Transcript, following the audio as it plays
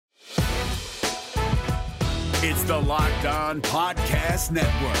It's the Locked On Podcast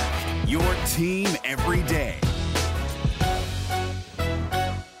Network, your team every day.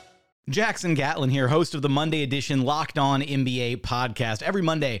 Jackson Gatlin here, host of the Monday edition Locked On NBA podcast. Every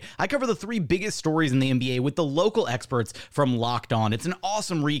Monday, I cover the three biggest stories in the NBA with the local experts from Locked On. It's an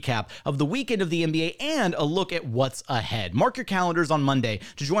awesome recap of the weekend of the NBA and a look at what's ahead. Mark your calendars on Monday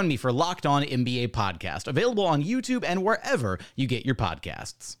to join me for Locked On NBA podcast, available on YouTube and wherever you get your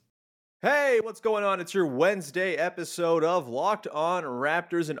podcasts. Hey, what's going on? It's your Wednesday episode of Locked On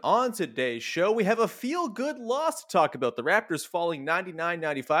Raptors, and on today's show, we have a feel-good loss to talk about. The Raptors falling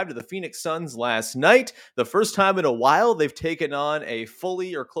 99-95 to the Phoenix Suns last night. The first time in a while they've taken on a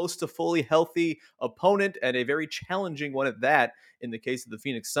fully or close to fully healthy opponent, and a very challenging one at that in the case of the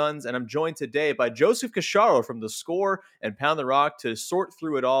Phoenix Suns. And I'm joined today by Joseph Casciaro from The Score and Pound the Rock to sort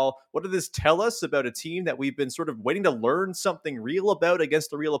through it all. What does this tell us about a team that we've been sort of waiting to learn something real about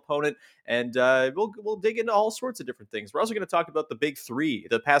against a real opponent? And we'll dig into all sorts of different things. We're also going to talk about the big three,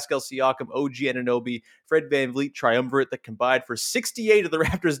 the Pascal Siakam, OG Anunoby, Fred VanVleet triumvirate that combined for 68 of the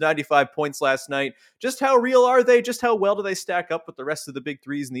Raptors' 95 points last night. Just how real are they? Just how well do they stack up with the rest of the big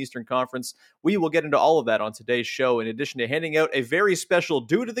threes in the Eastern Conference? We will get into all of that on today's show, in addition to handing out a very special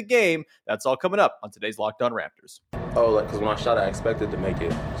due to the game. That's all coming up on today's Locked On Raptors. Because when I shot, I expected to make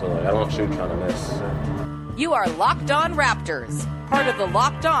it. So, I don't shoot trying to miss. You are Locked On Raptors, part of the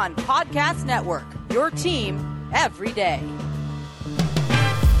Locked On Podcast Network, your team every day.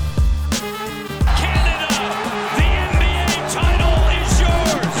 Canada, the NBA title is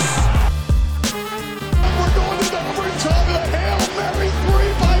yours. We're going to the overtime of the Hail Mary 3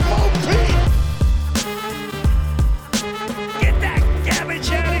 by Mo Pete. Get that garbage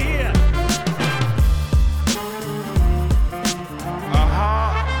out of here.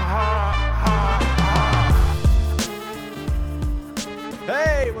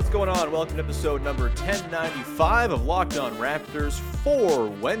 Hey, what's going on? Welcome to episode number 1095 of Locked On Raptors for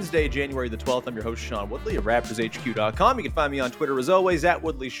Wednesday, January the 12th. I'm your host, Sean Woodley of RaptorsHQ.com. You can find me on Twitter as always, at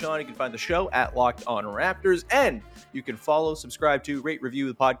WoodleySean. You can find the show at Locked On Raptors. And you can follow, subscribe to, rate, review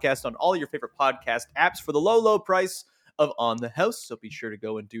the podcast on all your favorite podcast apps for the low, low price of On the House. So be sure to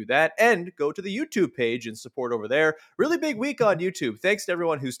go and do that, and go to the YouTube page and support over there. Really big week on YouTube. Thanks to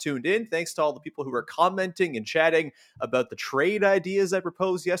everyone who's tuned in. Thanks to all the people who are commenting and chatting about the trade ideas I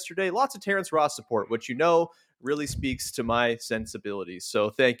proposed yesterday. Lots of Terrence Ross support, which really speaks to my sensibilities.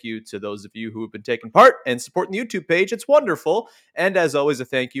 So thank you to those of you who have been taking part and supporting the YouTube page. It's wonderful. And as always, a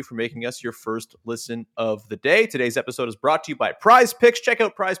thank you for making us your first listen of the day. Today's episode is brought to you by Prize Picks. Check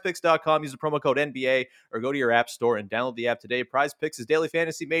out prizepicks.com. Use the promo code NBA or go to your app store and download the app today. Prize Picks is daily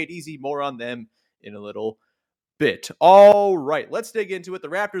fantasy made easy. More on them in a little bit. All right, let's dig into it. The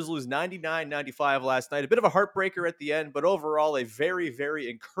Raptors lose 99-95 last night. A bit of a heartbreaker at the end, but overall a very, very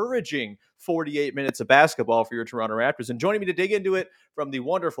encouraging 48 minutes of basketball for your Toronto Raptors. And joining me to dig into it from the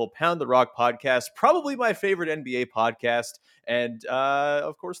wonderful Pound the Rock podcast, probably my favorite NBA podcast, and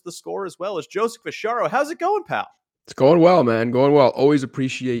of course The Score as well, is Joseph Casciaro. How's it going, pal? It's going well, man. Going well. Always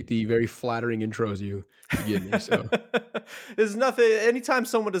appreciate the very flattering intros you give me. So there's nothing. Anytime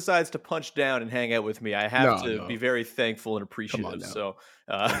someone decides to punch down and hang out with me, I have to be very thankful and appreciative. So,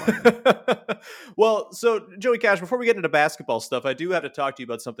 well, so Joey Cash, before we get into basketball stuff, I do have to talk to you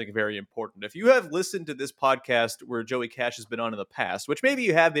about something very important. If you have listened to this podcast where Joey Cash has been on in the past, which maybe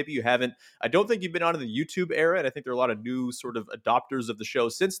you have, maybe you haven't, I don't think you've been on in the YouTube era, and I think there are a lot of new sort of adopters of the show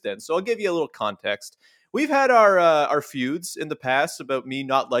since then. So I'll give you a little context. We've had our feuds in the past about me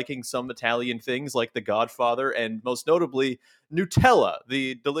not liking some Italian things like The Godfather, and most notably Nutella,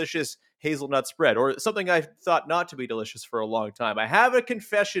 the delicious hazelnut spread, or something I thought not to be delicious for a long time. I have a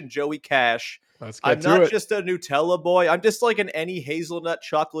confession, Joey Cash. I'm not just a Nutella boy. I'm just like any hazelnut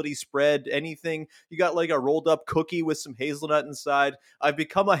chocolatey spread, anything. You got like a rolled up cookie with some hazelnut inside. I've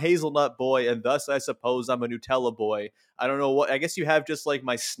become a hazelnut boy, and thus I suppose I'm a Nutella boy. I don't know what, I guess you have just like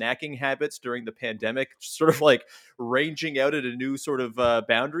my snacking habits during the pandemic, sort of like ranging out at a new sort of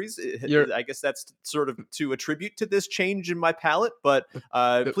boundaries. I guess that's sort of to attribute to this change in my palate, but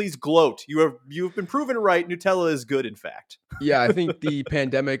please gloat. You've been proven right. Nutella is good, in fact. Yeah, I think the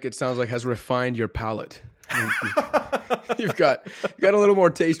pandemic, it sounds like, has refined your palate. You've got a little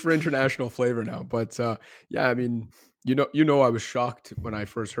more taste for international flavor now. But yeah, I mean, you know, I was shocked when I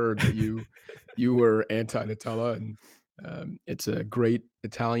first heard that you were anti-Nutella, and it's a great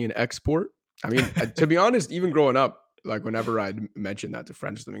Italian export. I mean, to be honest, even growing up, like whenever I mentioned that to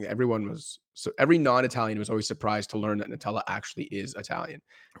friends or something, every non-Italian was always surprised to learn that Nutella actually is Italian.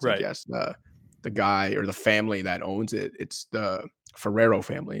 So right. Yes, the guy or the family that owns it, it's the Ferrero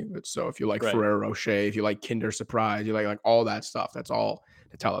family. So if you like right. Ferrero Rocher, if you like Kinder Surprise, you like all that stuff, that's all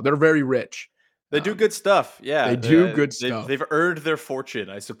Nutella. They're very rich. They do good stuff. Yeah. They do good stuff. They've earned their fortune,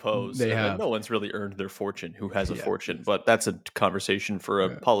 I suppose. They have. No one's really earned their fortune who has a Yeah. fortune, but that's a conversation for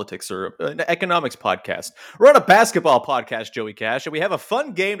a politics or an economics podcast. We're on a basketball podcast, Joey Cash, and we have a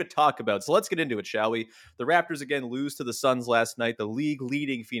fun game to talk about. So let's get into it, shall we? The Raptors again lose to the Suns last night. The league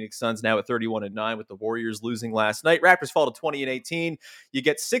leading Phoenix Suns now at 31-9 with the Warriors losing last night. Raptors fall to 20-18. You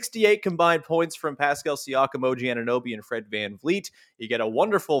get 68 combined points from Pascal Siakam, OG Anunoby, and Fred VanVleet. You get a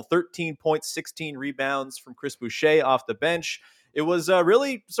wonderful 13 points, 16 rebounds from Chris Boucher off the bench. It was a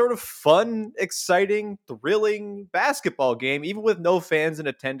really sort of fun, exciting, thrilling basketball game. Even with no fans in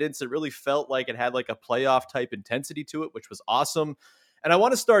attendance, it really felt like it had like a playoff type intensity to it, which was awesome. And I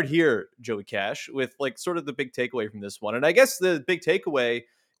want to start here, Joey Cash, with like sort of the big takeaway from this one. And I guess the big takeaway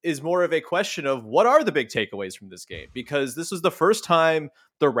is more of a question of what are the big takeaways from this game? Because this was the first time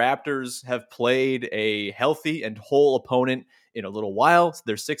the Raptors have played a healthy and whole opponent in a little while.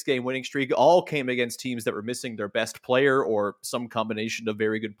 Their 6-game winning streak all came against teams that were missing their best player or some combination of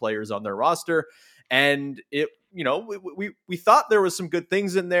very good players on their roster. And it, we thought there was some good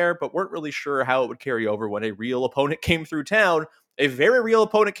things in there, but weren't really sure how it would carry over when a real opponent came through town. A very real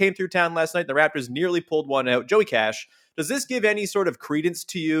opponent came through town last night. The Raptors nearly pulled one out. Joey Cash, does this give any sort of credence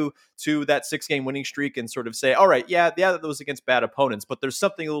to you to that 6-game winning streak and sort of say, all right, yeah, that was against bad opponents, but there's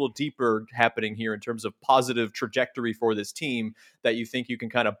something a little deeper happening here in terms of positive trajectory for this team that you think you can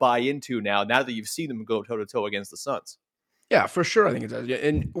kind of buy into now that you've seen them go toe-to-toe against the Suns? Yeah, for sure. I think it does. Yeah.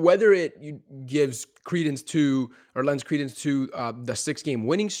 And whether it gives credence to or lends credence to the 6-game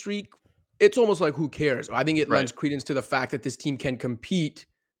winning streak, it's almost like who cares? I think it lends credence to the fact that this team can compete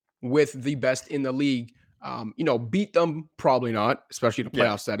with the best in the league. Beat them, probably not, especially in a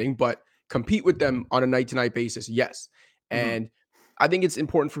playoff setting, but compete with them on a night-to-night basis, yes. And I think it's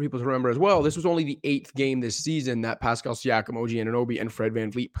important for people to remember as well, this was only the 8th game this season that Pascal Siakam, OG Anunoby, and Fred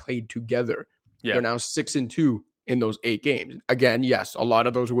VanVleet played together. Yeah. They're now 6-2 in those 8 games. Again, yes, a lot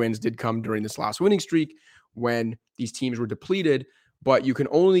of those wins did come during this last winning streak when these teams were depleted, but you can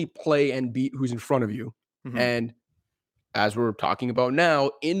only play and beat who's in front of you. And as we're talking about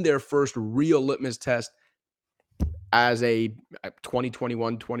now, in their first real litmus test as a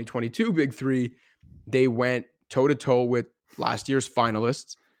 2021-2022 Big Three, they went toe-to-toe with last year's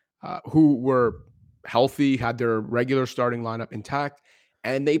finalists who were healthy, had their regular starting lineup intact,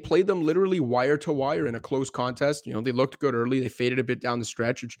 and they played them literally wire to wire in a close contest. They looked good early. They faded a bit down the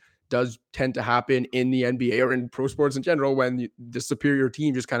stretch, which does tend to happen in the NBA or in pro sports in general when the superior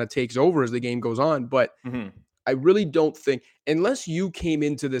team just kind of takes over as the game goes on. But I really don't think, unless you came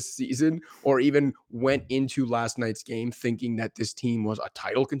into this season or even went into last night's game thinking that this team was a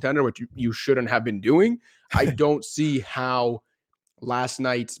title contender, which you shouldn't have been doing, I don't see how last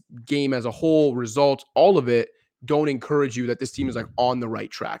night's game as a whole, results, all of it, don't encourage you that this team is like on the right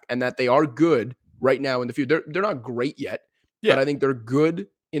track and that they are good right now in the future. They're not great yet, but I think they're good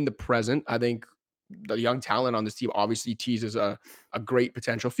in the present. I think the young talent on this team obviously teases a great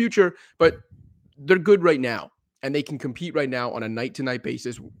potential future, but they're good right now and they can compete right now on a night-to-night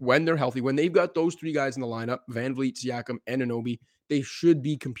basis when they're healthy. When they've got those 3 guys in the lineup, VanVleet, Siakam, and Anunoby, they should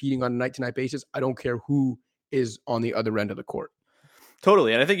be competing on a night-to-night basis. I don't care who is on the other end of the court.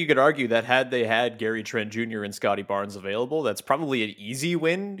 Totally. And I think you could argue that had they had Gary Trent Jr. and Scotty Barnes available, that's probably an easy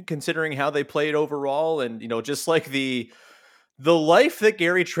win considering how they played overall. And, just like the life that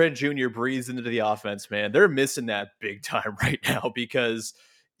Gary Trent Jr. breathes into the offense, man, they're missing that big time right now because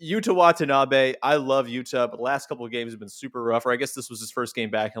Yuta Watanabe, I love Yuta, but the last couple of games have been super rough. Or I guess this was his first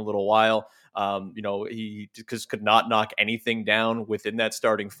game back in a little while. He just could not knock anything down within that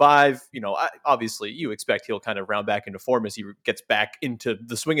starting 5. Obviously you expect he'll kind of round back into form as he gets back into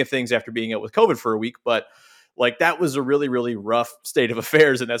the swing of things after being out with COVID for a week. But like that was a really, really rough state of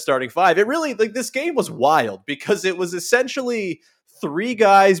affairs in that starting 5. It really, this game was wild because it was essentially 3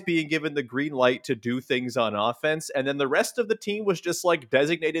 guys being given the green light to do things on offense, and then the rest of the team was just like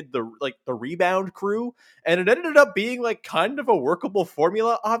designated the rebound crew, and it ended up being like kind of a workable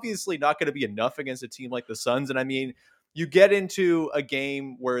formula. Obviously not going to be enough against a team like the Suns, and I mean, you get into a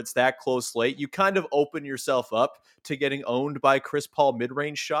game where it's that close late, you kind of open yourself up to getting owned by Chris Paul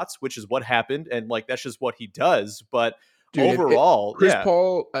mid-range shots, which is what happened, and like that's just what he does. But dude, overall, Chris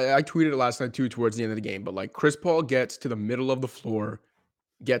Paul, I tweeted it last night too towards the end of the game, but like Chris Paul gets to the middle of the floor,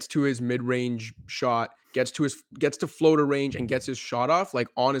 gets to his mid-range shot, gets to floater range and gets his shot off, like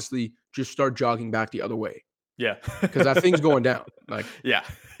honestly, just start jogging back the other way. Yeah. because that thing's going down. Like, yeah,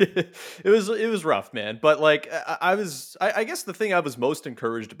 it was rough, man. But like I guess the thing I was most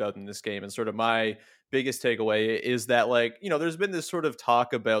encouraged about in this game and sort of my biggest takeaway is that, like, there's been this sort of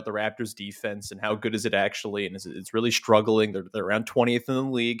talk about the Raptors defense and how good is it actually, and it's really struggling. They're around 20th in the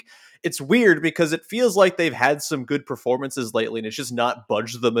league. It's weird because it feels like they've had some good performances lately, and it's just not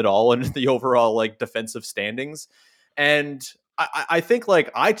budged them at all in the overall like defensive standings. And I think, like,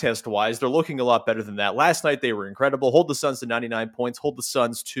 eye test wise, they're looking a lot better than that. Last night they were incredible. Hold the Suns to 99 points. Hold the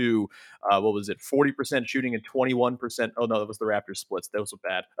Suns to 40% shooting and 21%. Oh no, that was the Raptors splits. That was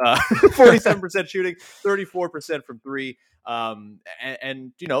bad. 47% shooting, 34% from three. I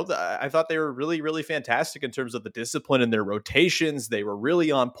thought they were really, really fantastic in terms of the discipline in their rotations. They were really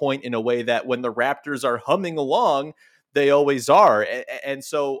on point in a way that when the Raptors are humming along, they always are. And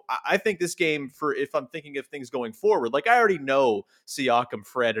so I think this game, for if I'm thinking of things going forward, like, I already know Siakam,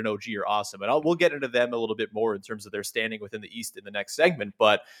 Fred, and OG are awesome. And we'll get into them a little bit more in terms of their standing within the East in the next segment.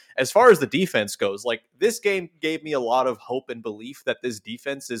 But as far as the defense goes, like, this game gave me a lot of hope and belief that this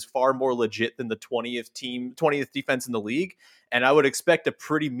defense is far more legit than the 20th defense in the league. And I would expect a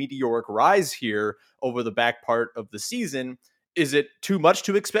pretty meteoric rise here over the back part of the season. Is it too much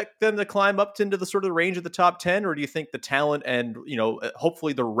to expect them to climb up into the sort of range of the top 10? Or do you think the talent and,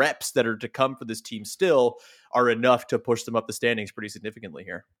 hopefully the reps that are to come for this team still are enough to push them up the standings pretty significantly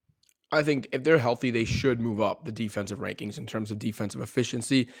here? I think if they're healthy, they should move up the defensive rankings in terms of defensive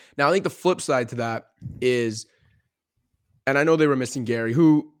efficiency. Now, I think the flip side to that is, and I know they were missing Gary,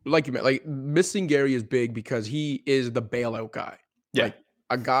 who, like you meant, like, missing Gary is big because he is the bailout guy. Yeah. Like,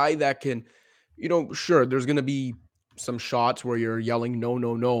 a guy that can, sure, there's going to be some shots where you're yelling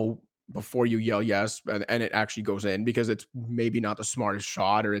no before you yell yes, and it actually goes in because it's maybe not the smartest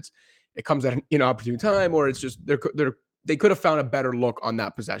shot, or it comes at an inopportune time, or it's just they could have found a better look on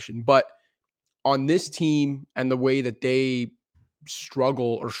that possession. But on this team and the way that they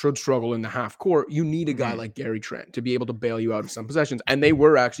struggle or should struggle in the half court, you need a guy like Gary Trent to be able to bail you out of some possessions, and they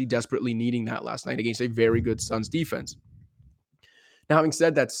were actually desperately needing that last night against a very good Suns defense. Now, having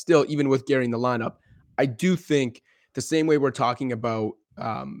said that, still, even with Gary in the lineup, I do think the same way we're talking about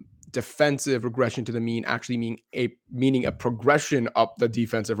defensive regression to the mean actually meaning a progression up the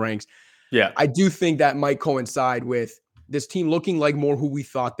defensive ranks. Yeah. I do think that might coincide with this team looking like more who we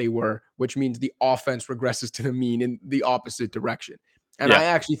thought they were, which means the offense regresses to the mean in the opposite direction. And I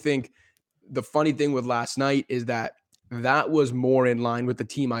actually think the funny thing with last night is that was more in line with the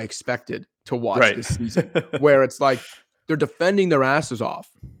team I expected to watch this season, where it's like they're defending their asses off.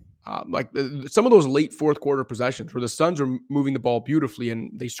 Some of those late fourth quarter possessions where the Suns are moving the ball beautifully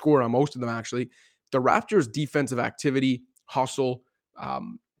and they score on most of them, actually, the Raptors' defensive activity, hustle,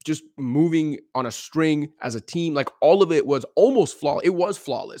 just moving on a string as a team, like, all of it was almost flawless. It was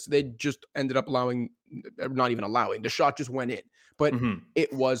flawless. They just ended up not even allowing. The shot just went in. But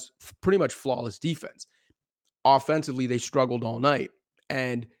it was pretty much flawless defense. Offensively, they struggled all night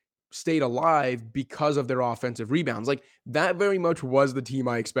and stayed alive because of their offensive rebounds. Like, that very much was the team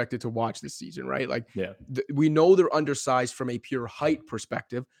I expected to watch this season, right? Like, we know they're undersized from a pure height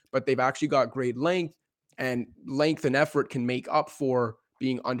perspective, but they've actually got great length, and length and effort can make up for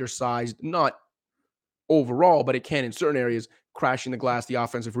being undersized, not overall, but it can in certain areas. Crashing the glass, the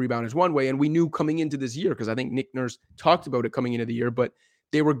offensive rebound is one way. And we knew coming into this year, because I think Nick Nurse talked about it coming into the year, but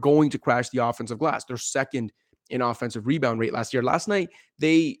they were going to crash the offensive glass. They're second in offensive rebound rate last year. Last night,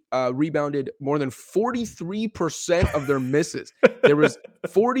 they rebounded more than 43% of their misses. There was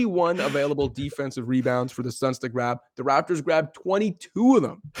 41 available defensive rebounds for the Suns to grab. The Raptors grabbed 22 of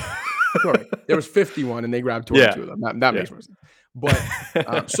them. Sorry, there was 51 and they grabbed 22 of them. That makes more sense. But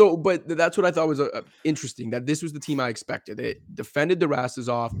but that's what I thought was interesting, that this was the team I expected. It defended their asses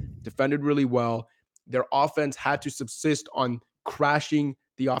off, defended really well. Their offense had to subsist on crashing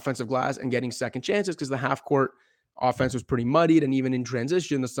the offensive glass and getting second chances because the half court offense was pretty muddied, and even in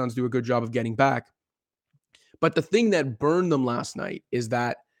transition, the Suns do a good job of getting back. But the thing that burned them last night is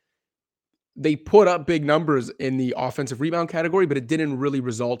that they put up big numbers in the offensive rebound category, but it didn't really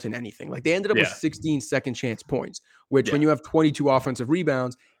result in anything. Like, they ended up with 16 second chance points, which when you have 22 offensive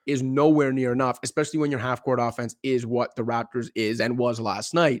rebounds is nowhere near enough, especially when your half court offense is what the Raptors is and was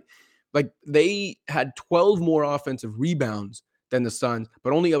last night. Like, they had 12 more offensive rebounds than the Suns,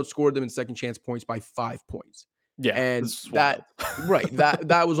 but only outscored them in second chance points by 5 points. Yeah. And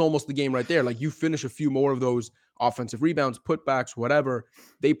that was almost the game right there. Like, you finish a few more of those offensive rebounds, putbacks, whatever,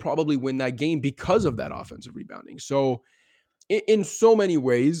 they probably win that game because of that offensive rebounding. So in so many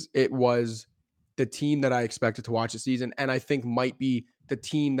ways, it was the team that I expected to watch this season, and I think might be the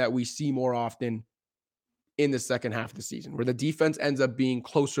team that we see more often in the second half of the season, where the defense ends up being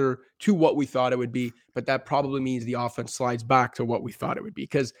closer to what we thought it would be, but that probably means the offense slides back to what we thought it would be.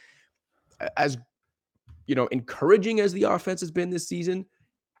 Because as encouraging as the offense has been this season,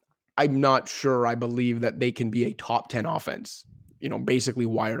 I'm not sure I believe that they can be a top 10 offense, basically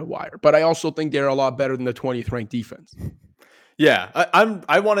wire to wire. But I also think they're a lot better than the 20th ranked defense. Yeah,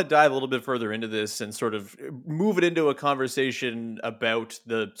 I want to dive a little bit further into this and sort of move it into a conversation about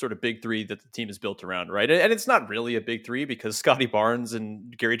the sort of big three that the team is built around, right? And it's not really a big three because Scotty Barnes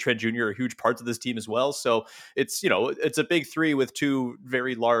and Gary Trent Jr. are huge parts of this team as well. So it's it's a big three with two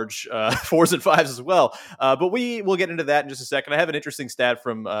very large fours and fives as well. But we will get into that in just a second. I have an interesting stat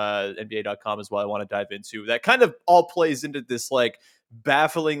from NBA.com as well I want to dive into that kind of all plays into this like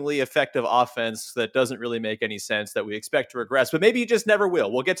bafflingly effective offense that doesn't really make any sense that we expect to regress, but maybe you just never will.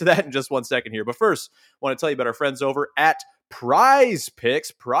 We'll get to that in just 1 second here. But first, I want to tell you about our friends over at Prize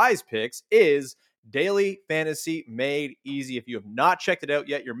Picks. Prize Picks is daily fantasy made easy. If you have not checked it out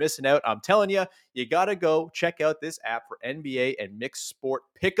yet, you're missing out. I'm telling you, you got to go check out this app for NBA and mixed sport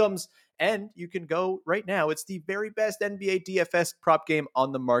pick'ems. And you can go right now. It's the very best NBA DFS prop game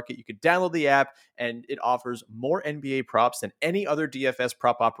on the market. You can download the app, and it offers more NBA props than any other DFS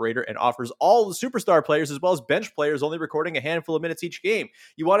prop operator and offers all the superstar players as well as bench players, only recording a handful of minutes each game.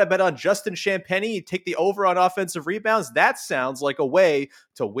 You want to bet on Justin Champagnie? You take the over on offensive rebounds? That sounds like a way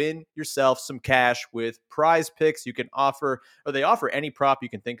to win yourself some cash with Prize Picks. They offer any prop you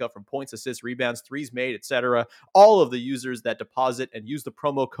can think of, from points, assists, rebounds, threes made, etc. All of the users that deposit and use the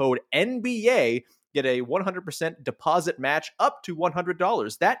promo code NBA get a 100% deposit match up to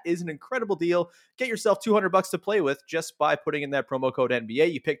 $100. That is an incredible deal. Get yourself $200 to play with just by putting in that promo code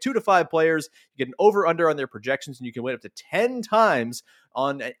NBA. You pick 2 to 5 players, you get an over-under on their projections, and you can win up to 10 times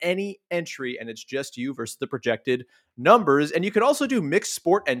on any entry, and it's just you versus the projected numbers. And you can also do mixed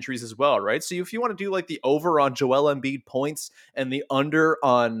sport entries as well, right? So if you want to do like the over on Joel Embiid points and the under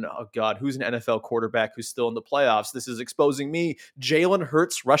on, who's an NFL quarterback who's still in the playoffs? This is exposing me. Jalen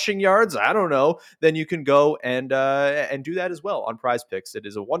Hurts rushing yards? I don't know. Then you can go and do that as well on Prize Picks. It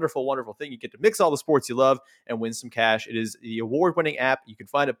is a wonderful, wonderful thing. You get to mix all the sports you love and win some cash. It is the award-winning app. You can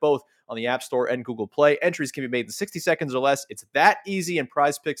find it both on the App Store and Google Play. Entries can be made in 60 seconds or less. It's that easy, and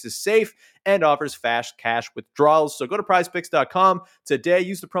Prize Picks is safe and offers fast cash withdrawals. So go to prizepicks.com today.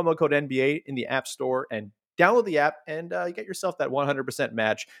 Use the promo code NBA in the App Store and download the app and get yourself that 100%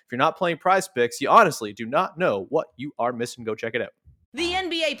 match. If you're not playing Prize Picks, you honestly do not know what you are missing. Go check it out. The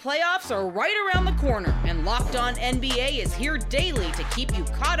NBA playoffs are right around the corner, and Locked On NBA is here daily to keep you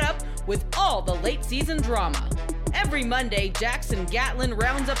caught up with all the late season drama. Every Monday, Jackson Gatlin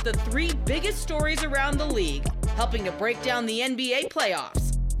rounds up the 3 biggest stories around the league, helping to break down the NBA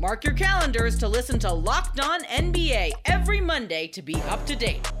playoffs. Mark your calendars to listen to Locked On NBA every Monday to be up to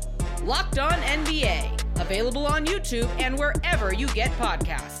date. Locked On NBA, available on YouTube and wherever you get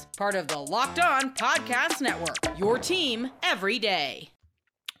podcasts. Part of the Locked On Podcast Network, your team every day.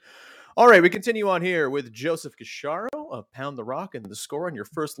 All right, we continue on here with Joseph Casciaro of Pound the Rock and the Score on your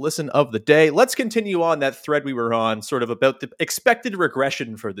first listen of the day. Let's continue on that thread we were on, sort of about the expected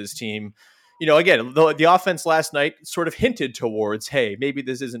regression for this team. Again, the offense last night sort of hinted towards, hey, maybe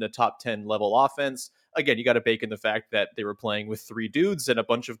this isn't a top 10 level offense. Again, you got to bake in the fact that they were playing with 3 dudes and a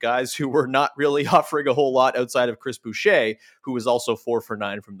bunch of guys who were not really offering a whole lot outside of Chris Boucher, who was also 4 for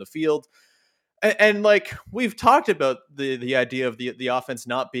 9 from the field. And like we've talked about the idea of the offense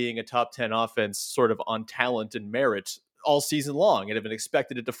not being a top 10 offense sort of on talent and merit all season long and have been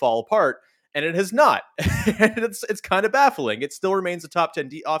expected it to fall apart. And it has not. And it's kind of baffling. It still remains a top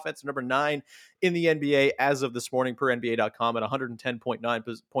 10 offense, number 9 in the NBA as of this morning per NBA.com at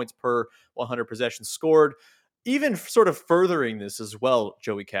 110.9 points per 100 possessions scored. Even sort of furthering this as well,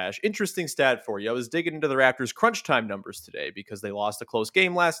 Joey Cash, interesting stat for you. I was digging into the Raptors' crunch time numbers today because they lost a close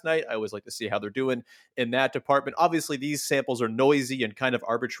game last night. I always like to see how they're doing in that department. Obviously, these samples are noisy and kind of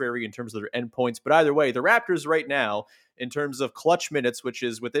arbitrary in terms of their endpoints. But either way, the Raptors right now, in terms of clutch minutes, which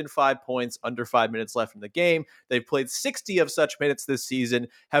is within 5 points, under 5 minutes left in the game, they've played 60 of such minutes this season,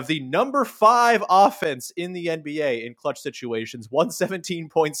 have the number 5 offense in the NBA in clutch situations,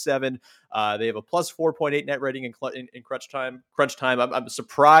 117.7. They have a plus 4.8 net rating in crunch time. I'm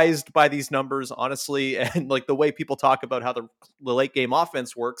surprised by these numbers, honestly, and like the way people talk about how the late game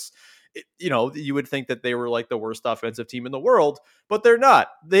offense works you would think that they were like the worst offensive team in the world, but they're not.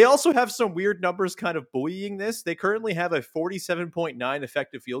 They also have some weird numbers kind of buoying this. They currently have a 47.9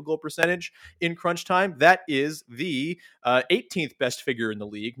 effective field goal percentage in crunch time. That is the 18th best figure in the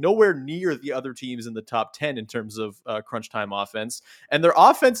league, nowhere near the other teams in the top 10 in terms of crunch time offense. And their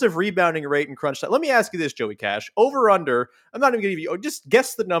offensive rebounding rate in crunch time. Let me ask you this, Joey Cash. Over under, I'm not even going to give you, just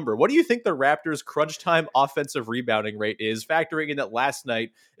guess the number. What do you think the Raptors' crunch time offensive rebounding rate is, factoring in that last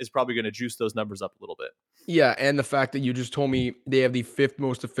night is probably going to juice those numbers up a little bit? Yeah, and the fact that you just told me they have the 5th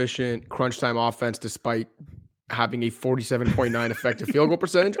most efficient crunch time offense despite having a 47.9 effective field goal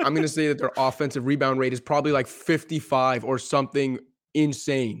percentage, I'm going to say that their offensive rebound rate is probably like 55 or something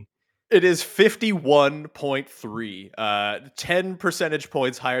insane. It is 51.3, 10 percentage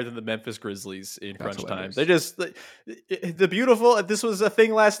points higher than the Memphis Grizzlies in crunch time. They just, the beautiful, this was a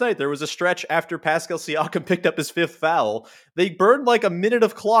thing last night. There was a stretch after Pascal Siakam picked up his 5th foul. They burned like a minute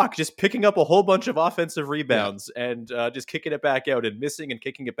of clock just picking up a whole bunch of offensive rebounds and just kicking it back out and missing and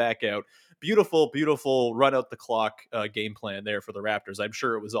kicking it back out. Beautiful, beautiful run out the clock game plan there for the Raptors. I'm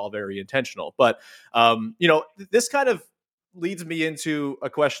sure it was all very intentional. But, this kind of leads me into a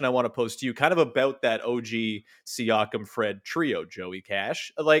question I want to pose to you, kind of about that OG Siakam Fred trio, Joey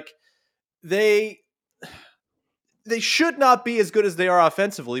Cash. Like, they should not be as good as they are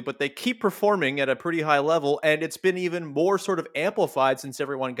offensively, but they keep performing at a pretty high level, and it's been even more sort of amplified since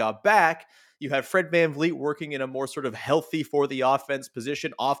everyone got back. You have Fred VanVleet working in a more sort of healthy for the offense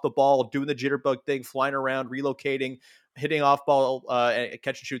position, off the ball, doing the jitterbug thing, flying around, relocating, hitting off ball, catch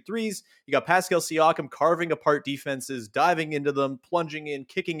and shoot threes. You got Pascal Siakam carving apart defenses, diving into them, plunging in,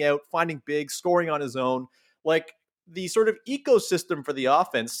 kicking out, finding big, scoring on his own. Like, the sort of ecosystem for the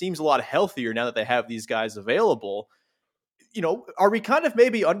offense seems a lot healthier now that they have these guys available. Are we kind of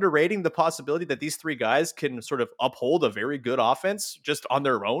maybe underrating the possibility that these 3 guys can sort of uphold a very good offense just on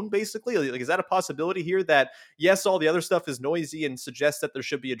their own, basically? Like, is that a possibility here that, yes, all the other stuff is noisy and suggests that there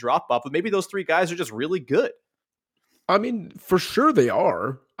should be a drop-off, but maybe those 3 guys are just really good? I mean, for sure they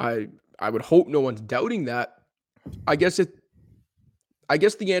are. I would hope no one's doubting that. I guess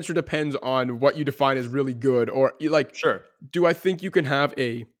the answer depends on what you define as really good, or like, sure. Do I think you can have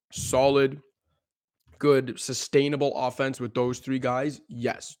a solid, good, sustainable offense with those 3 guys?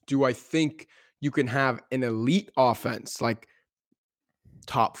 Yes. Do I think you can have an elite offense, like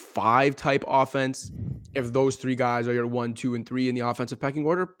top 5 type offense, if those 3 guys are your 1, 2, and 3 in the offensive pecking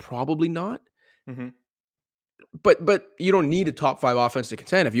order? Probably not. Mm-hmm. But you don't need a top 5 offense to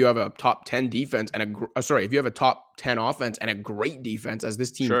contend. If you have a top 10 defense and if you have a top 10 offense and a great defense, as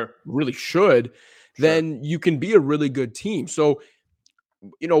this team really should, then you can be a really good team. So,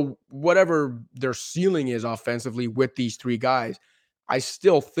 whatever their ceiling is offensively with these 3 guys, I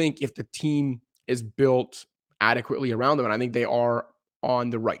still think if the team is built adequately around them, and I think they are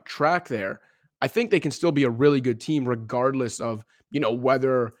on the right track there, I think they can still be a really good team regardless of,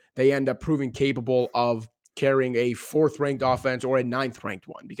 whether they end up proving capable of carrying a 4th ranked offense or a 9th ranked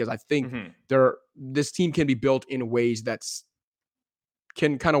one, because I think this team can be built in ways that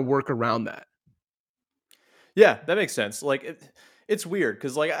can kind of work around that. Yeah, that makes sense. Like, it's weird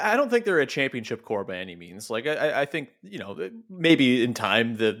because, like, I don't think they're a championship core by any means. Like, I think, maybe in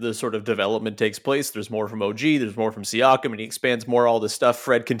time the sort of development takes place. There's more from OG, there's more from Siakam, and he expands more all this stuff.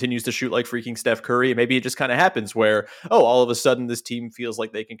 Fred continues to shoot like freaking Steph Curry. And maybe it just kind of happens where, all of a sudden this team feels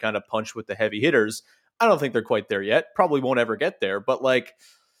like they can kind of punch with the heavy hitters. I don't think they're quite there yet. Probably won't ever get there. But, like,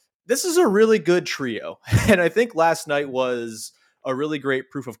 this is a really good trio. And I think last night was a really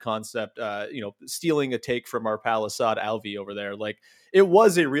great proof of concept, stealing a take from our pal Assad Alvi over there. Like, it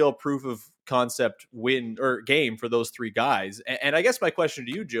was a real proof of concept win or game for those 3 guys. And I guess my question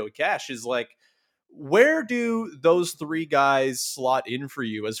to you, Joe Cash, is like, where do those 3 guys slot in for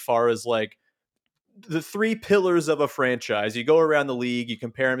you as far as like the 3 pillars of a franchise? You go around the league, you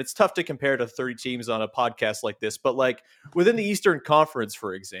compare them. It's tough to compare to 30 teams on a podcast like this, but like within the Eastern Conference,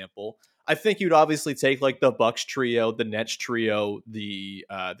 for example, I think you'd obviously take like the Bucks trio, the Nets trio, the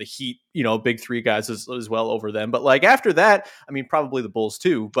Heat, big 3 guys as well over them. But like after that, I mean, probably the Bulls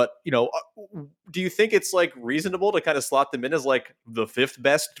too. But, do you think it's like reasonable to kind of slot them in as like the 5th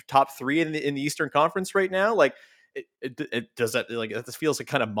best top 3 in the Eastern Conference right now? Like, it does that, like, this feels like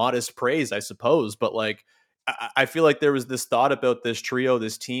kind of modest praise, I suppose, but like I feel like there was this thought about this trio,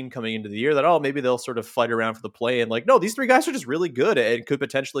 this team coming into the year that, maybe they'll sort of fight around for the play. And like, no, these 3 guys are just really good and could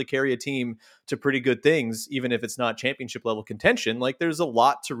potentially carry a team to pretty good things, even if it's not championship level contention. Like, there's a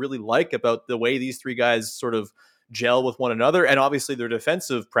lot to really like about the way these 3 guys sort of gel with one another. And obviously their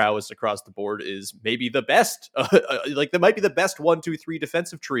defensive prowess across the board is maybe the best. Like, they might be the best 1, 2, 3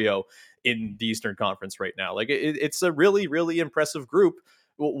 defensive trio in the Eastern Conference right now. Like, it's a really, really impressive group.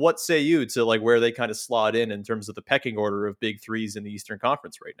 what say you to like where they kind of slot in terms of the pecking order of big threes in the Eastern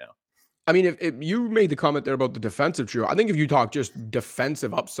Conference right now? I mean, if you made the comment there about the defensive trio, I think if you talk just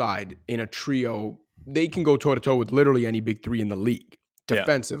defensive upside in a trio, they can go toe to toe with literally any big three in the league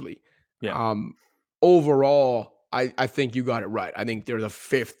defensively. Yeah. Overall, I think you got it right. I think they're the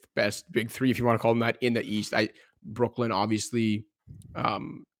fifth best big three, if you want to call them that, in the East. Brooklyn, obviously,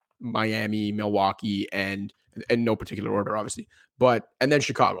 Miami, Milwaukee, and in no particular order, obviously, and then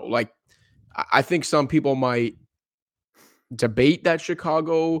Chicago. Like, I think some people might debate that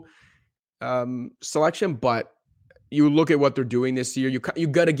Chicago selection, but you look at what they're doing this year, you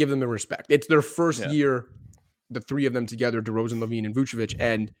got to give them the respect. It's their first year, the three of them together, DeRozan, Levine, and Vucevic,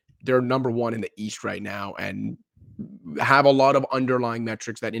 and they're number one in the East right now and have a lot of underlying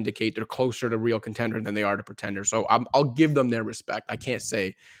metrics that indicate they're closer to real contender than they are to pretender. So I'll give them their respect. I can't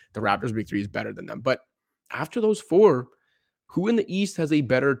say the Raptors big three is better than them, but after those four, who in the East has a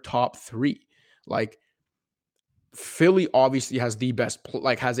better top three? Like, Philly obviously has the best,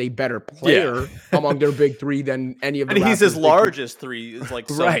 has a better player among their big three than any of the. And he's his largest three. Is like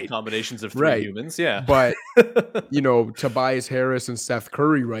some combinations of three humans. Yeah. But, Tobias Harris and Seth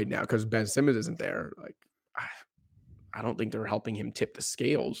Curry right now, because Ben Simmons isn't there. Like, I don't think they're helping him tip the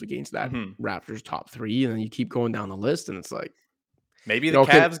scales against that Raptors top three. And then you keep going down the list and it's like. Maybe the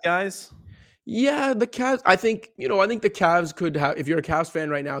Cavs guys. Yeah, the Cavs. I think the Cavs could have, if you're a Cavs fan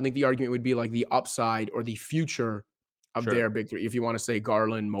right now, I think the argument would be like the upside or the future of their big three. If you want to say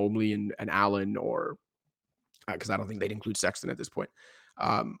Garland, Mobley, and Allen, or because I don't think they'd include Sexton at this point,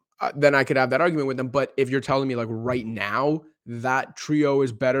 then I could have that argument with them. But if you're telling me like right now that trio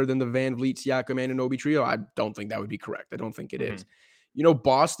is better than the Van Vliet, Siakam, Anunoby trio, I don't think that would be correct. I don't think it is.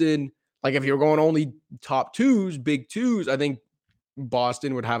 Boston, like if you're going only top twos, big twos, I think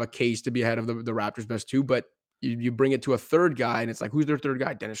Boston would have a case to be ahead of the Raptors' best two, but you bring it to a third guy, and it's like, who's their third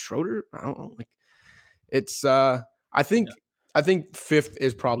guy? Dennis Schroeder? I don't know. Like, it's I think fifth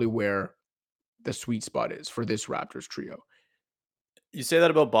is probably where the sweet spot is for this Raptors trio. You say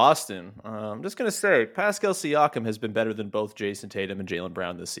that about Boston. I'm just gonna say Pascal Siakam has been better than both Jason Tatum and Jaylen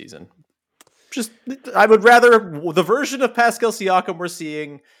Brown this season. I would rather the version of Pascal Siakam we're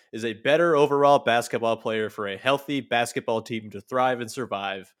seeing is a better overall basketball player for a healthy basketball team to thrive and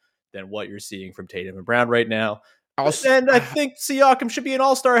survive than what you're seeing from Tatum and Brown right now. And I think Siakam should be an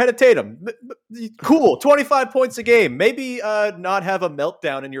all-star ahead of Tatum. Cool, 25 points a game. Maybe not have a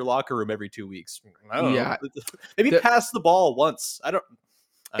meltdown in your locker room every 2 weeks. I don't know. Maybe pass the ball once. I don't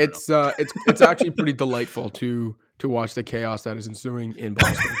know. It's actually pretty delightful to watch the chaos that is ensuing in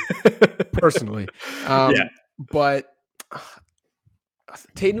Boston. Personally. But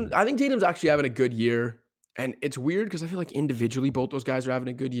Tatum, I think Tatum's actually having a good year. And it's weird because I feel like individually both those guys are having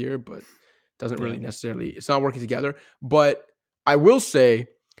a good year, but doesn't really necessarily, it's not working together. But I will say,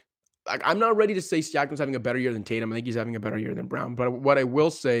 like, I'm not ready to say Siakam's having a better year than Tatum. I think he's having a better year than Brown. But what I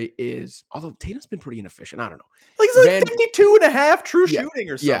will say is, although Tatum's been pretty inefficient, I don't know. Like he's like 52.5 true shooting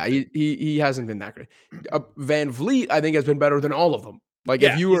or something. Yeah, he hasn't been that great. Van Vliet, I think, has been better than all of them. Like,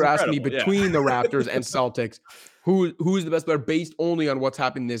 if you were asking me between the Raptors and Celtics, who's the best player based only on what's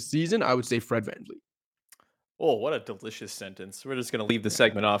happened this season, I would say Fred Van Vliet. Oh, what a delicious sentence. We're just going to leave the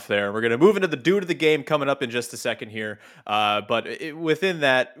segment off there. We're going to move into the dude of the game coming up in just a second here. But within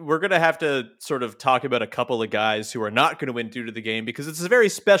that, we're going to have to sort of talk about a couple of guys who are not going to win dude of the game because it's a very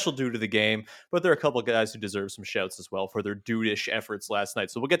special dude of the game. But there are a couple of guys who deserve some shouts as well for their dude-ish efforts last night.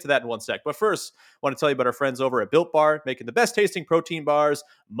 So we'll get to that in one sec. But first, I want to tell you about our friends over at Built Bar, making the best tasting protein bars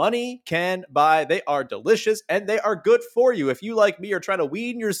money can buy. They are delicious and they are good for you. If you, like me, are trying to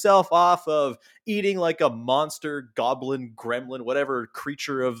wean yourself off of eating like a monster, goblin, gremlin, whatever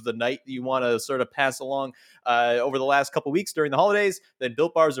creature of the night you want to sort of pass along over the last couple weeks during the holidays, then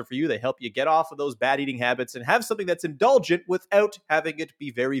Built Bars are for you. They help you get off of those bad eating habits and have something that's indulgent without having it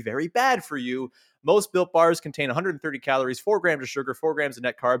be very, very bad for you. Most Built Bars contain 130 calories, 4 grams of sugar, 4 grams of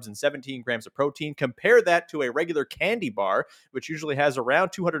net carbs, and 17 grams of protein. Compare that to a regular candy bar, which usually has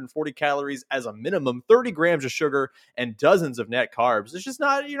around 240 calories as a minimum, 30 grams of sugar, and dozens of net carbs. It's just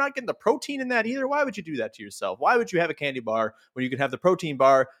not, you're not getting the protein in that either. Why would you do that to yourself? Why would you have a candy bar when you could have the protein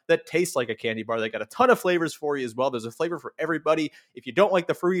bar that tastes like a candy bar? They got a ton of flavors for you as well. There's a flavor for everybody. If you don't like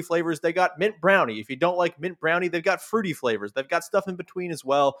the fruity flavors, they got mint brownie. If you don't like mint brownie, they've got fruity flavors. They've got stuff in between as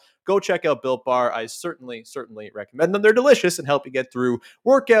well. Go check out Built Bar. I certainly recommend them. They're delicious and help you get through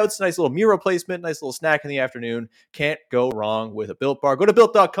workouts. Nice little meal replacement, nice little snack in the afternoon. Can't go wrong with a Built Bar. Go to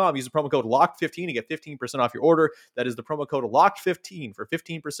Built.com. Use the promo code LOCKED15 to get 15% off your order. That is the promo code LOCKED15 for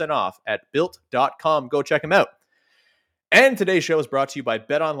 15% off at Built.com. Go check them out. And today's show is brought to you by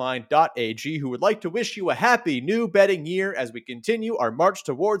betonline.ag, who would like to wish you a happy new betting year as we continue our march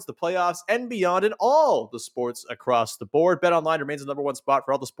towards the playoffs and beyond in all the sports across the board. BetOnline remains the number one spot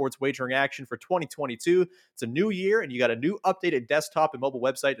for all the sports wagering action for 2022. It's a new year, and you got a new updated desktop and mobile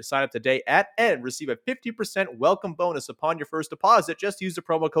website to sign up today at and receive a 50% welcome bonus upon your first deposit. Just use the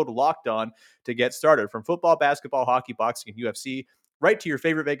promo code LOCKEDON to get started. From football, basketball, hockey, boxing, and UFC, right to your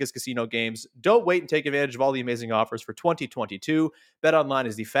favorite Vegas casino games. Don't wait and take advantage of all the amazing offers for 2022. BetOnline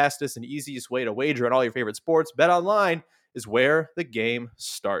is the fastest and easiest way to wager on all your favorite sports. BetOnline is where the game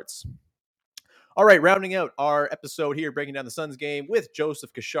starts. All right, rounding out our episode here, breaking down the Suns game with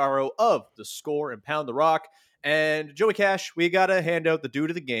Joseph Casciaro of The Score and Pound the Rock. And Joey Cash, we got to hand out the dude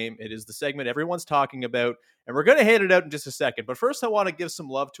of the game. It is the segment everyone's talking about, and we're going to hand it out in just a second. But first, I want to give some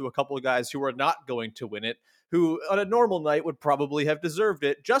love to a couple of guys who are not going to win it, who on a normal night would probably have deserved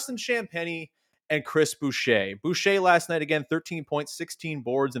it. Justin Champagnie and Chris Boucher. Boucher last night, again, 13 points, 16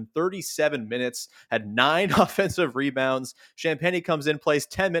 boards in 37 minutes, had 9 offensive rebounds. Champagnie comes in, plays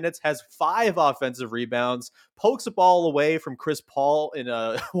 10 minutes, has 5 offensive rebounds, pokes a ball away from Chris Paul in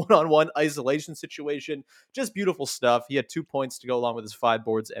a one-on-one isolation situation. Just beautiful stuff. He had 2 points to go along with his 5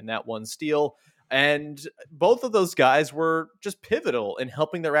 boards and that 1 steal. And both of those guys were just pivotal in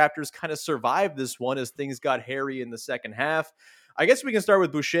helping the Raptors kind of survive this one as things got hairy in the second half. I guess we can start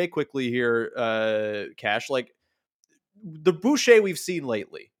with Boucher quickly here, Cash. Like, the Boucher we've seen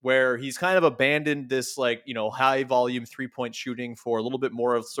lately, where he's kind of abandoned this, like, you know, high volume 3-point shooting for a little bit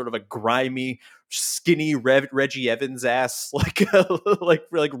more of sort of a grimy, skinny Reggie Evans ass, like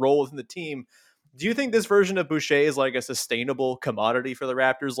role within the team. Do you think this version of Boucher is like a sustainable commodity for the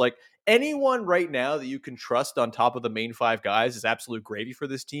Raptors? Like, anyone right now that you can trust on top of the main 5 guys is absolute gravy for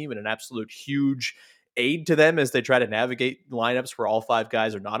this team and an absolute huge aid to them as they try to navigate lineups where all 5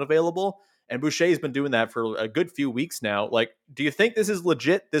 guys are not available. And Boucher's been doing that for a good few weeks now. Like, do you think this is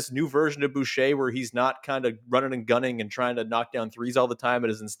legit, this new version of Boucher, where he's not kind of running and gunning and trying to knock down threes all the time, but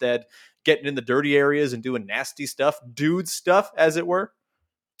is instead getting in the dirty areas and doing nasty stuff, dude stuff, as it were?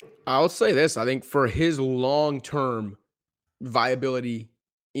 I'll say this. I think for his long-term viability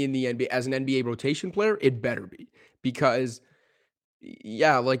in the NBA as an NBA rotation player, it better be. Because,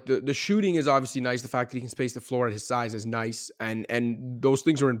 yeah, like the shooting is obviously nice. The fact that he can space the floor at his size is nice. And those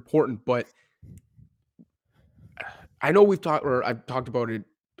things are important. But I know I've talked about it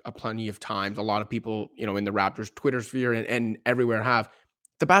a plenty of times. A lot of people, you know, in the Raptors Twitter sphere and everywhere have.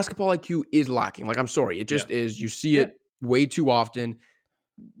 The basketball IQ is lacking. Like, I'm sorry. It just is. You see it way too often.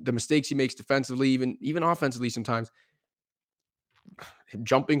 The mistakes he makes defensively, even offensively sometimes, him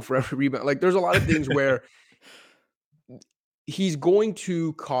jumping for every rebound. Like, there's a lot of things where he's going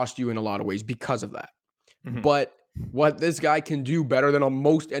to cost you in a lot of ways because of that. Mm-hmm. But what this guy can do better than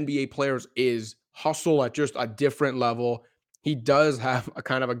most NBA players is hustle at just a different level. He does have a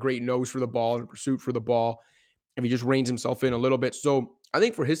kind of a great nose for the ball and pursuit for the ball, and he just reins himself in a little bit. So I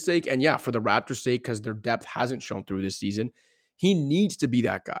think for his sake, and for the Raptors' sake, because their depth hasn't shown through this season, he needs to be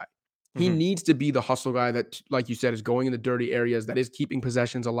that guy. He needs to be the hustle guy that, like you said, is going in the dirty areas, that is keeping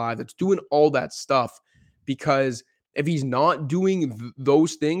possessions alive, that's doing all that stuff. Because if he's not doing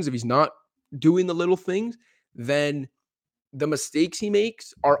those things, if he's not doing the little things, then the mistakes he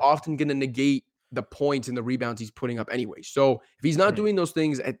makes are often going to negate the points and the rebounds he's putting up anyway. So if he's not doing those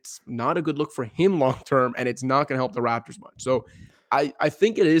things, it's not a good look for him long-term, and it's not going to help the Raptors much. So I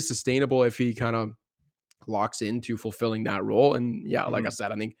think it is sustainable if he kind of locks into fulfilling that role. And like I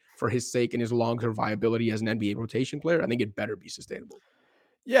said, I think for his sake and his long-term viability as an NBA rotation player, I think it better be sustainable.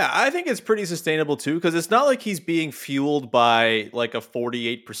 Yeah, I think it's pretty sustainable too, because it's not like he's being fueled by like a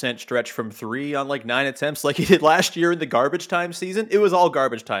 48% stretch from 3 on like 9 attempts like he did last year in the garbage time season. It was all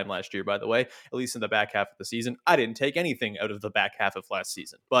garbage time last year, by the way, at least in the back half of the season. I didn't take anything out of the back half of last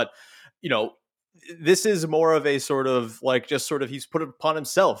season. But, you know, this is more of a sort of like just sort of he's put it upon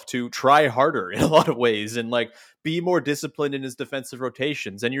himself to try harder in a lot of ways and like be more disciplined in his defensive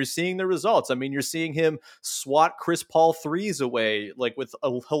rotations. And you're seeing the results. I mean, you're seeing him swat Chris Paul threes away, like with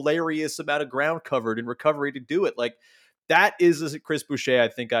a hilarious amount of ground covered in recovery to do it. Like, that is a Chris Boucher I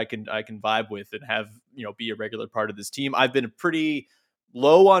think I can vibe with and have, you know, be a regular part of this team. I've been pretty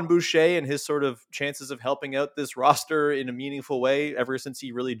low on Boucher and his sort of chances of helping out this roster in a meaningful way ever since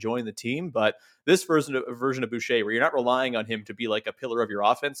he really joined the team. But this version of Boucher, where you're not relying on him to be like a pillar of your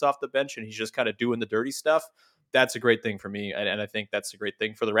offense off the bench and he's just kind of doing the dirty stuff, that's a great thing for me. And I think that's a great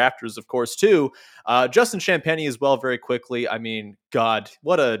thing for the Raptors, of course, too. Justin Champagnie as well, very quickly. I mean, God,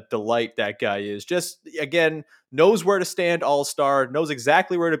 what a delight that guy is. Just, again, knows where to stand all-star, knows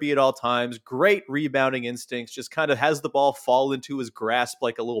exactly where to be at all times, great rebounding instincts, just kind of has the ball fall into his grasp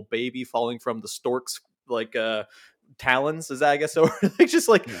like a little baby falling from the stork's like talons, is that, I guess, so like just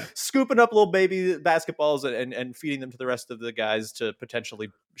like scooping up little baby basketballs and feeding them to the rest of the guys to potentially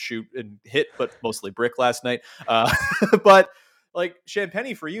shoot and hit, but mostly brick last night. But like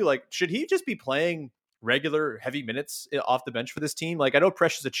Champagnie, for you, like, should he just be playing regular heavy minutes off the bench for this team? Like, I know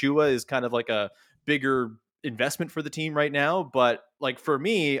Precious Achiuwa is kind of like a bigger investment for the team right now, but like for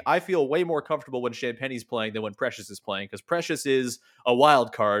me, I feel way more comfortable when Champagnie's playing than when Precious is playing, because Precious is a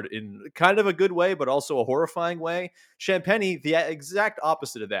wild card in kind of a good way, but also a horrifying way. Champagnie, the exact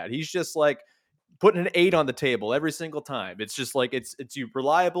opposite of that. He's just like putting an 8 on the table every single time. It's just like it's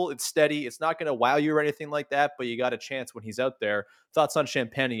reliable, it's steady, it's not going to wow you or anything like that, but you got a chance when he's out there. Thoughts on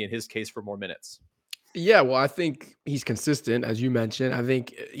Champagnie in his case for more minutes? Yeah, well, I think he's consistent, as you mentioned. I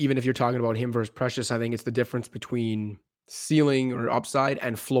think even if you're talking about him versus Precious, I think it's the difference between ceiling or upside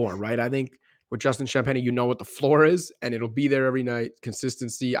and floor, right? I think with Justin Champagnie, you know what the floor is, and it'll be there every night.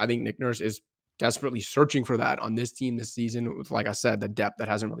 Consistency. I think Nick Nurse is desperately searching for that on this team this season. With, like I said, the depth that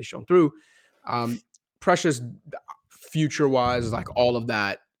hasn't really shown through. Precious, future-wise, like all of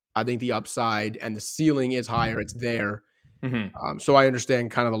that, I think the upside and the ceiling is higher. It's there. So I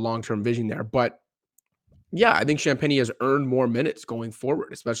understand kind of the long-term vision there, but yeah, I think Champagnie has earned more minutes going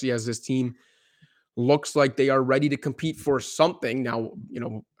forward, especially as this team looks like they are ready to compete for something. Now,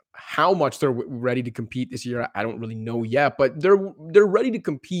 how much they're ready to compete this year, I don't really know yet, but they're ready to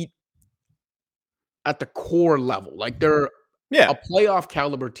compete at the core level. Like they're a playoff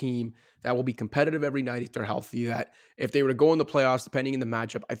caliber team that will be competitive every night if they're healthy. That if they were to go in the playoffs, depending on the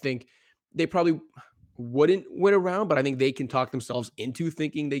matchup, I think they probably wouldn't win around, but I think they can talk themselves into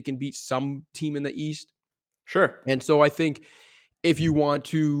thinking they can beat some team in the East. Sure. And so I think if you want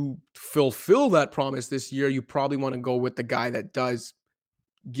to fulfill that promise this year, you probably want to go with the guy that does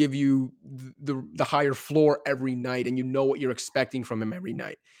give you the higher floor every night, and you know what you're expecting from him every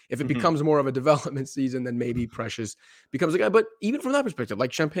night. If it becomes more of a development season, then maybe Precious becomes a guy. But even from that perspective,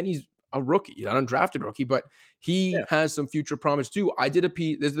 like Champagnie's a rookie, an undrafted rookie, but he has some future promise too. I did a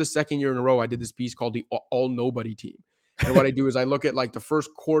piece, this is the second year in a row I did this piece called the All Nobody Team. And what I do is I look at like the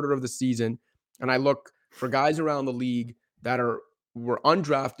first quarter of the season, and I look for guys around the league that were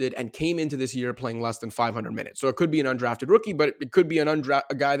undrafted and came into this year playing less than 500 minutes. So it could be an undrafted rookie, but it could be a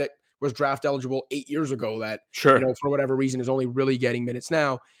guy that was draft eligible 8 years ago that, for whatever reason is only really getting minutes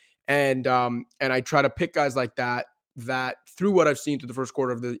now. And I try to pick guys like that through what I've seen through the first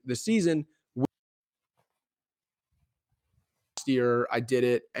quarter of the season. Last year I did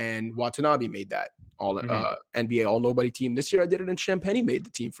it, and Watanabe made that NBA All Nobody Team. This year I did it, and Champagnie made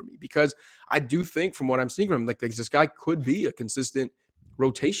the team for me, because I do think from what I'm seeing from him, like this guy could be a consistent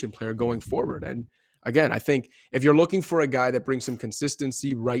rotation player going forward. And again, I think if you're looking for a guy that brings some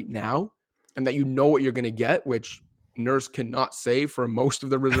consistency right now and that you know what you're going to get, which Nurse cannot say for most of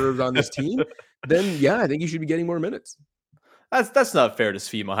the reserves on this team, then yeah, I think you should be getting more minutes. That's not fair to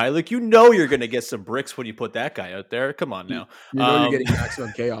Svi High. Like, you're going to get some bricks when you put that guy out there. Come on now. You're getting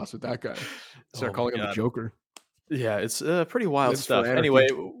maximum chaos with that guy. Start calling him a Joker. Yeah, it's pretty wild stuff. Anyway,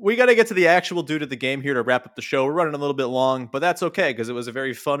 we got to get to the actual dude of the game here to wrap up the show. We're running a little bit long, but that's okay, because it was a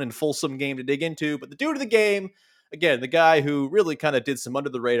very fun and fulsome game to dig into. But the dude of the game, again, the guy who really kind of did some under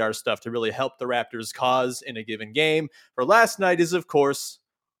the radar stuff to really help the Raptors' cause in a given game for last night, is, of course,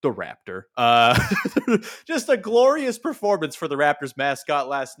 the Raptor. Just a glorious performance for the Raptors mascot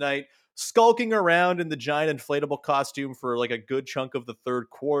last night, skulking around in the giant inflatable costume for like a good chunk of the third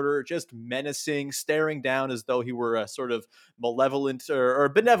quarter, just menacing, staring down as though he were a sort of malevolent or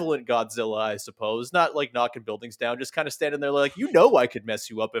benevolent Godzilla, I suppose. Not like knocking buildings down, just kind of standing there like, I could mess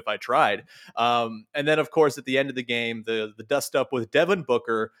you up if I tried. And then, of course, at the end of the game, the dust up with Devin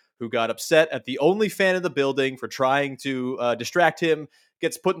Booker, who got upset at the only fan in the building for trying to distract him,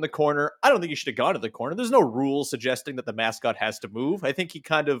 gets put in the corner. I don't think he should have gone to the corner. There's no rule suggesting that the mascot has to move. I think he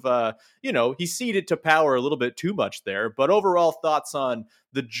kind of, he ceded to power a little bit too much there. But overall thoughts on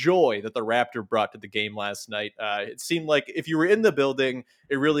the joy that the Raptor brought to the game last night. It seemed like if you were in the building,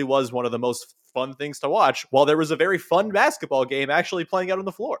 it really was one of the most fun things to watch, while there was a very fun basketball game actually playing out on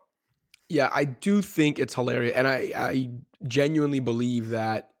the floor. Yeah, I do think it's hilarious. And I genuinely believe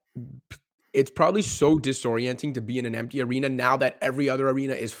that it's probably so disorienting to be in an empty arena now that every other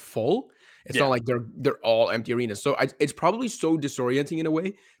arena is full. It's not like they're all empty arenas. So it's probably so disorienting in a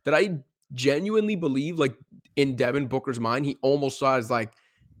way that I genuinely believe, like, in Devin Booker's mind, he almost saw it as like,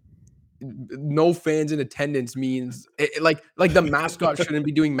 no fans in attendance means like the mascot shouldn't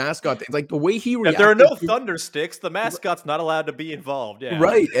be doing mascot things. Like the way he reacted. If there are no thunder sticks, the mascot's not allowed to be involved. Yeah.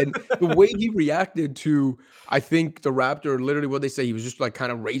 Right. And the way he reacted to, I think the Raptor, literally what they say, he was just like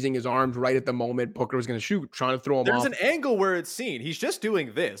kind of raising his arms right at the moment Booker was going to shoot, trying to throw him off. There's an angle where it's seen. He's just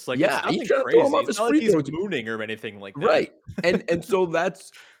doing this. Like, yeah, it's nothing he's trying crazy. to throw him off It's his not like free he's throw. mooning or anything like that. Right. And so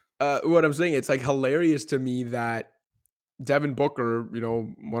that's what I'm saying. It's like hilarious to me that Devin Booker,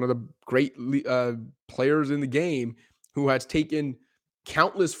 one of the great players in the game who has taken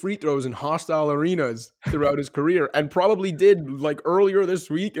countless free throws in hostile arenas throughout his career and probably did like earlier this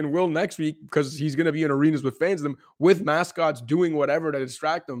week and will next week because he's going to be in arenas with fans of them with mascots doing whatever to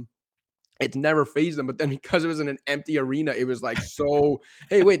distract them. It's never phased them. But then because it was in an empty arena, it was like, so,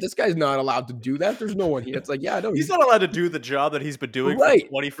 hey, wait, this guy's not allowed to do that. There's no one here. It's like, yeah, no. He's not allowed to do the job that he's been doing for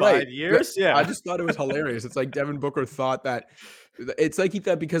 25 years. Yeah. I just thought it was hilarious. It's like Devin Booker thought that it's like he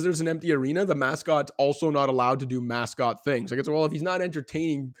thought because there's an empty arena, the mascot's also not allowed to do mascot things. Like, it's, well, if he's not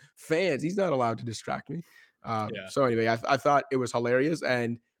entertaining fans, he's not allowed to distract me. So anyway, I thought it was hilarious.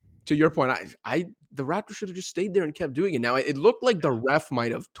 And to your point, the Raptors should have just stayed there and kept doing it. Now, it looked like the ref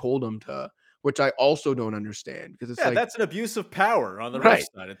might have told him to, which I also don't understand because it's that's an abuse of power on the ref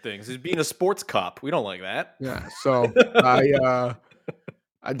side of things. He's being a sports cop. We don't like that. Yeah. So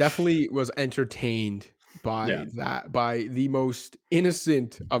I definitely was entertained by that, by the most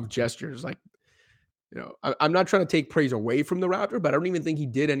innocent of gestures. Like, I'm not trying to take praise away from the Raptor, but I don't even think he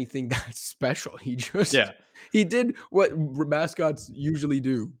did anything that special. He just, he did what mascots usually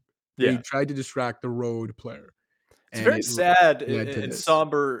do. He tried to distract the road player. It's very sad and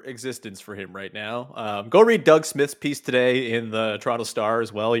somber existence for him right now. Go read Doug Smith's piece today in the Toronto Star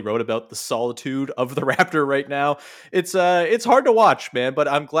as well. He wrote about the solitude of the Raptor right now. It's hard to watch, man, but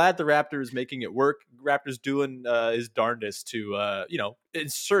I'm glad the Raptor is making it work. Raptor's doing his darndest to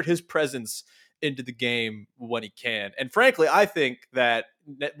insert his presence into the game when he can. And frankly, I think that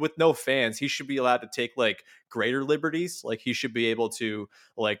with no fans, he should be allowed to take like greater liberties. Like he should be able to,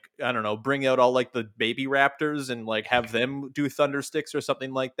 like, I don't know, bring out all like the baby Raptors and like have them do thunder sticks or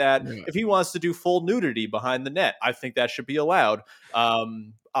something like that. Yeah. If he wants to do full nudity behind the net, I think that should be allowed.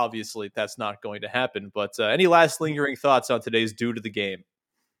 Obviously that's not going to happen, but any last lingering thoughts on today's due to the game?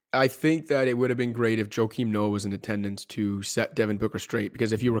 I think that it would have been great if Joakim Noah was in attendance to set Devin Booker straight,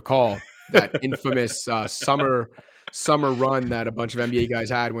 because if you recall that infamous summer run that a bunch of NBA guys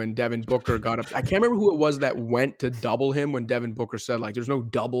had when Devin Booker got up. I can't remember who it was that went to double him when Devin Booker said, like, there's no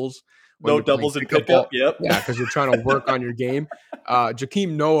doubles. No doubles in pickup. Yep. Yeah, because you're trying to work on your game.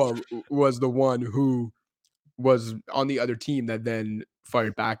 Joakim Noah was the one who was on the other team that then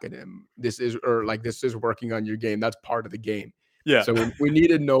fired back at him. This is working on your game. That's part of the game. Yeah. So we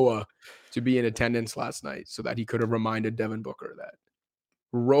needed Noah to be in attendance last night so that he could have reminded Devin Booker that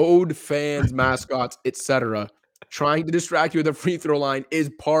road fans, mascots, etc., trying to distract you at the free throw line is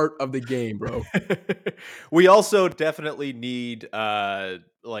part of the game, bro. We also definitely need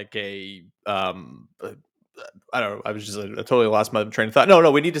I don't know. I totally lost my train of thought. No,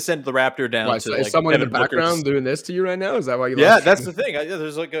 we need to send the Raptor down. Is someone Devin in the background doing this to you right now? Is that why you? Yeah, that's the thing.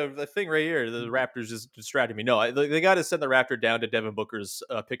 There's like a thing right here. The Raptors just distracting me. No, they got to send the Raptor down to Devin Booker's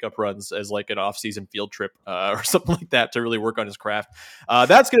pickup runs as like an off-season field trip or something like that to really work on his craft.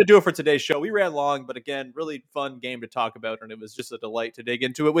 That's going to do it for today's show. We ran long, but again, really fun game to talk about, and it was just a delight to dig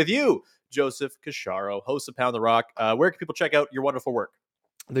into it with you, Joseph Casciaro, host of Pound the Rock. Where can people check out your wonderful work?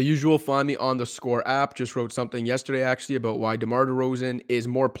 The usual, find me on the Score app. Just wrote something yesterday, actually, about why DeMar DeRozan is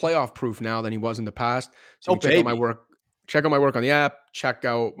more playoff proof now than he was in the past. So check out my work. Check out my work on the app. Check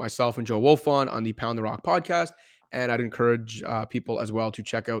out myself and Joe Wolfon on the Pound the Rock podcast. And I'd encourage people as well to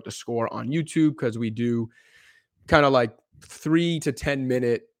check out the Score on YouTube, because we do kind of like 3 to 10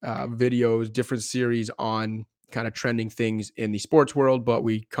 minute videos, different series on kind of trending things in the sports world, but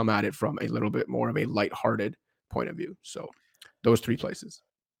we come at it from a little bit more of a lighthearted point of view. So those 3 places.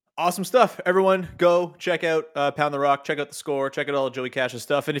 Awesome stuff. Everyone go check out Pound the Rock, check out the Score, check out all of Joey Cash's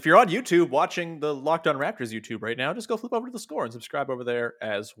stuff. And if you're on YouTube watching the Locked On Raptors YouTube right now, just go flip over to the Score and subscribe over there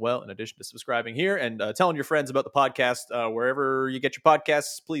as well. In addition to subscribing here and telling your friends about the podcast, wherever you get your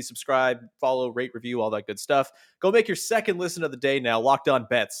podcasts, please subscribe, follow, rate, review, all that good stuff. Go make your second listen of the day now, Locked On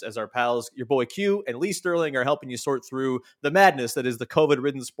Bets, as our pals, your boy Q and Lee Sterling, are helping you sort through the madness that is the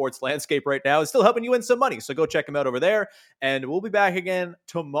COVID-ridden sports landscape right now, and still helping you win some money. So go check them out over there. And we'll be back again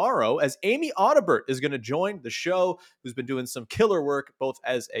tomorrow tomorrow, as Amy Audibert is going to join the show, who's been doing some killer work both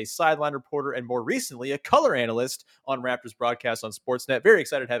as a sideline reporter and more recently a color analyst on Raptors broadcast on Sportsnet. Very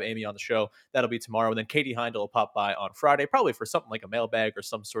excited to have Amy on the show. That'll be tomorrow. And then Katie Heindel will pop by on Friday, probably for something like a mailbag or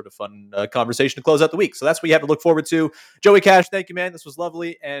some sort of fun conversation to close out the week. So that's what you have to look forward to. Joey Cash, thank you, man. This was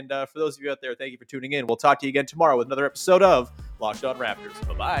lovely. And for those of you out there, thank you for tuning in. We'll talk to you again tomorrow with another episode of Locked On Raptors.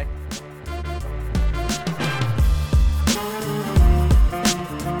 Bye-bye.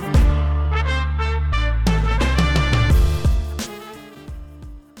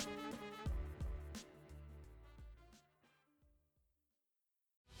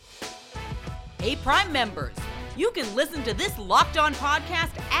 Hey, Prime members, you can listen to this Locked On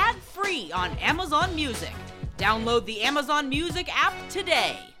podcast ad-free on Amazon Music. Download the Amazon Music app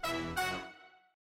today.